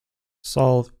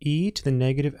Solve e to the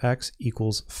negative x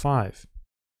equals 5.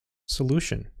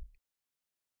 Solution.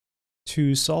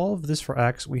 To solve this for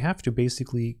x, we have to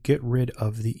basically get rid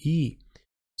of the e.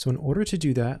 So in order to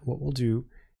do that, what we'll do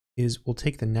is we'll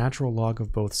take the natural log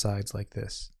of both sides like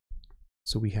this.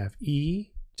 So we have e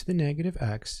to the negative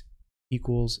x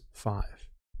equals 5.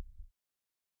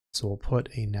 So we'll put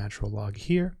a natural log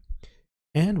here,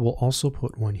 and we'll also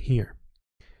put one here.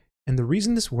 And the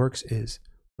reason this works is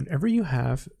whenever you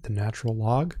have the natural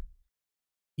log,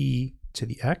 e to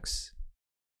the x,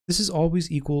 this is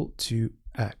always equal to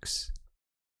x.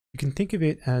 You can think of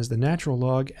it as the natural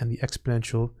log and the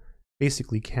exponential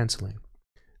basically canceling.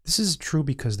 This is true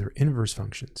because they're inverse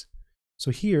functions. So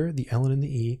here, the ln and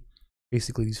the e,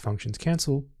 basically these functions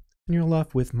cancel, and you're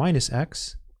left with minus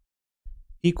x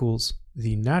equals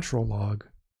the natural log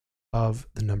of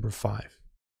the number 5.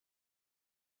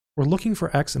 We're looking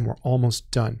for x and we're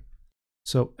almost done.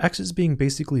 So x is being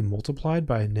basically multiplied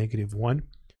by a negative 1.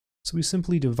 So we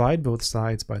simply divide both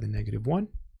sides by the negative 1.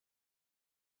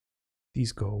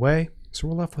 These go away. So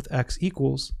we're left with x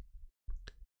equals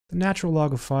the natural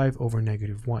log of 5 over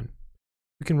negative 1.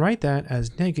 We can write that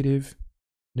as negative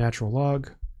natural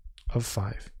log of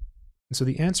 5. And so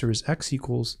the answer is x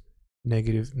equals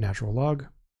negative natural log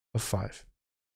of 5.